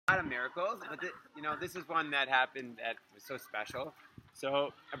of miracles, but this is one that happened that was so special.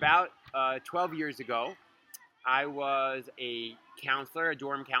 So about 12 years ago, I was a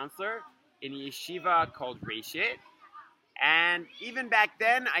dorm counselor in a yeshiva called Reshit. And even back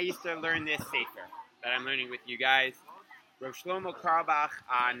then, I used to learn this sefer that I'm learning with you guys. Rav Shlomo Carlebach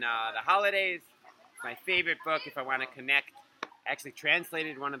on the holidays. It's my favorite book if I want to connect. I actually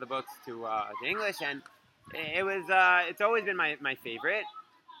translated one of the books to English, and it's always been my favorite.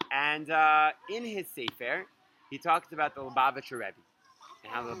 And in his sefer, he talks about the Lubavitcher Rebbe.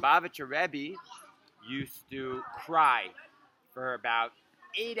 And how the Lubavitcher Rebbe used to cry for about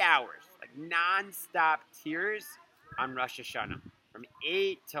 8 hours, like non-stop tears on Rosh Hashanah. From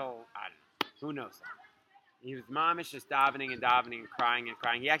 8 till, I don't know, who knows. He was mamish just davening and davening and crying and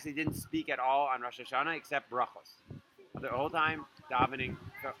crying. He actually didn't speak at all on Rosh Hashanah except brachos. The whole time davening,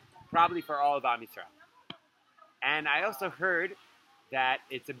 probably for all of Am Yisrael. And I also heard that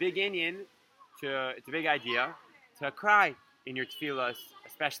it's a big idea to cry in your tefillahs,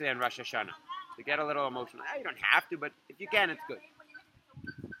 especially on Rosh Hashanah, to get a little emotional. You don't have to, but if you can, it's good.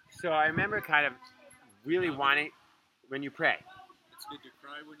 So I remember kind of really wanting, when you pray. It's good to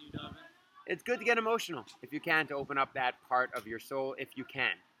cry when you daven? It's good to get emotional, if you can, to open up that part of your soul, if you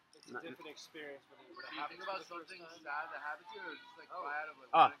can. It's a different experience when it happens. Think about something sad that happened to you, or just like glad of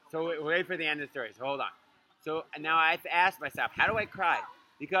like. So wait for the end of the story. So hold on. So now I have to ask myself, how do I cry?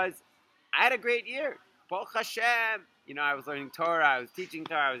 Because I had a great year. Baruch Hashem. I was learning Torah. I was teaching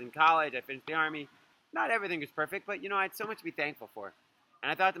Torah. I was in college. I finished the army. Not everything was perfect, but I had so much to be thankful for. And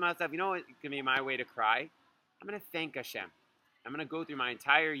I thought to myself, what can be my way to cry? I'm going to thank Hashem. I'm going to go through my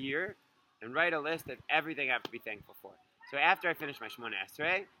entire year and write a list of everything I have to be thankful for. So after I finished my Shemona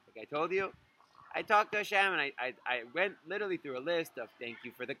Esrei, like I told you, I talked to Hashem, and I went literally through a list of thank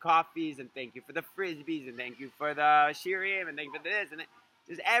you for the coffees, and thank you for the frisbees, and thank you for the shirim, and thank you for this, and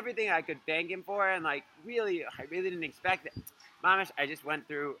just everything I could thank him for, and I really didn't expect it. Mamish, I just went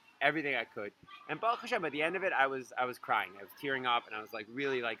through everything I could. And Baruch Hashem, at the end of it, I was crying. I was tearing up, and I was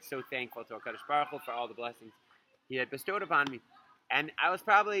really so thankful to HaKadosh Baruch Hu for all the blessings He had bestowed upon me. And I was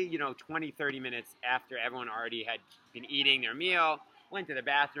probably, 20, 30 minutes after everyone already had been eating their meal, went to the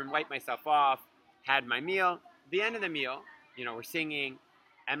bathroom, wiped myself off, had my meal. At the end of the meal, we're singing,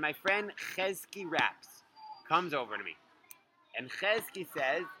 and my friend Chesky Raps comes over to me. And Chesky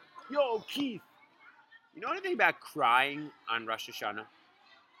says, "Yo, Keith, you know anything about crying on Rosh Hashanah?"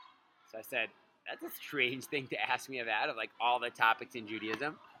 So I said, that's a strange thing to ask me about, of all the topics in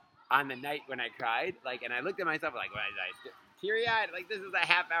Judaism, on the night when I cried. And I looked at myself what is I teary-eyed? This is a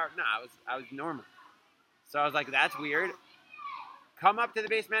half hour. No, I was normal. So I was like, that's weird. Come up to the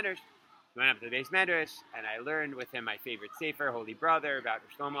base medrash. Went up to the base medrash, and I learned with him my favorite sefer, Holy Brother, about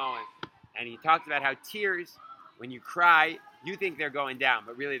Shlomo, and he talked about how tears, when you cry, you think they're going down,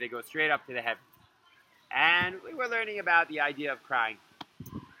 but really they go straight up to the heavens. And we were learning about the idea of crying.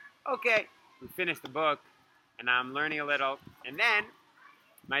 Okay, we finished the book, and I'm learning a little, and then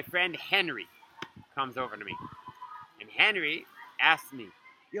my friend Henry comes over to me. And Henry asked me,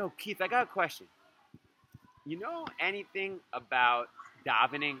 "Yo, Keith, I got a question. You know anything about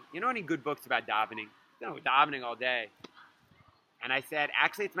davening? You know any good books about davening?" Davening all day. And I said,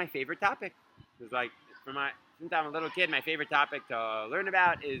 actually, it's my favorite topic. It was since I'm a little kid, my favorite topic to learn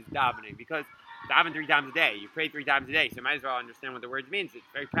about is davening. Because daven 3 times a day. You pray 3 times a day, so you might as well understand what the words means. It's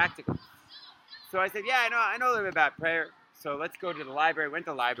very practical. So I said, yeah, I know a little bit about prayer. So let's go to the library. Went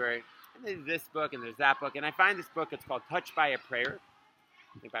to the library. And there's this book and there's that book. And I find this book. It's called Touched by a Prayer.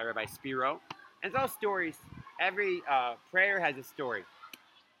 I think by Rabbi Spiro. And it's all stories. Every prayer has a story.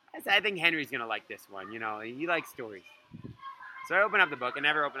 I think Henry's going to like this one. He likes stories. So I open up the book. I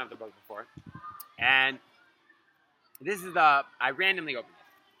never opened up the book before. And this is I randomly opened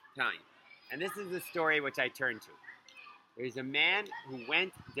it. I'm telling you. And this is the story which I turned to. There's a man who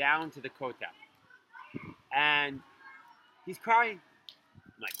went down to the Kotel. And he's crying.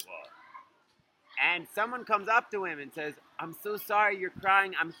 I'm like, whoa. And someone comes up to him and says, "I'm so sorry you're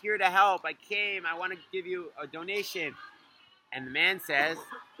crying. I'm here to help. I came. I want to give you a donation." And the man says,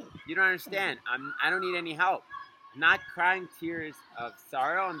 "You don't understand. I don't need any help. I'm not crying tears of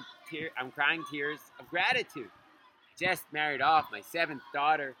sorrow. I'm crying tears of gratitude. I just married off my 7th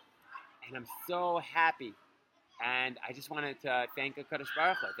daughter, and I'm so happy. And I just wanted to thank HaKadosh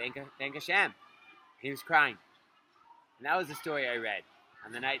Baruch Hu, thank Hashem." He was crying. And that was the story I read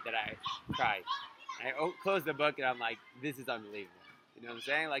on the night that I cried. And I closed the book, and I'm like, this is unbelievable. You know what I'm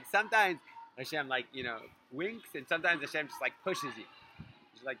saying? Sometimes Hashem, winks, and sometimes Hashem just, pushes you.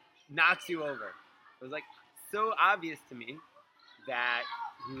 Just, knocks you over. It was, so obvious to me that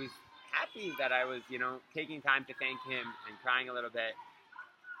he was happy that I was, taking time to thank him and crying a little bit.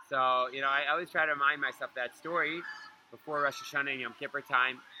 So, you know, I always try to remind myself that story before Rosh Hashanah and Yom Kippur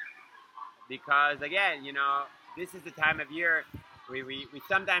time. Because, again, you know, this is the time of year we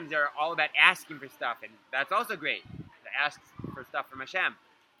sometimes are all about asking for stuff. And that's also great, to ask for stuff from Hashem.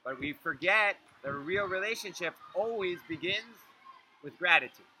 But we forget that a real relationship always begins with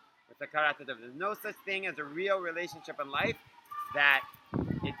gratitude. With the karat tov. There's no such thing as a real relationship in life that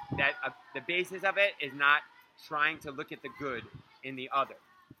the basis of it is not trying to look at the good in the other.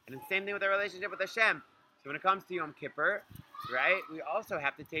 And the same thing with our relationship with Hashem. So when it comes to Yom Kippur, right, we also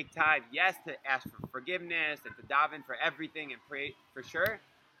have to take time, yes, to ask for forgiveness and to daven for everything and pray for sure,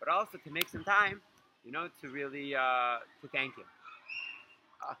 but also to make some time, you know, to really to thank Him.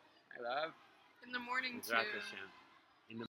 I love In the morning Bezrat too. Hashem.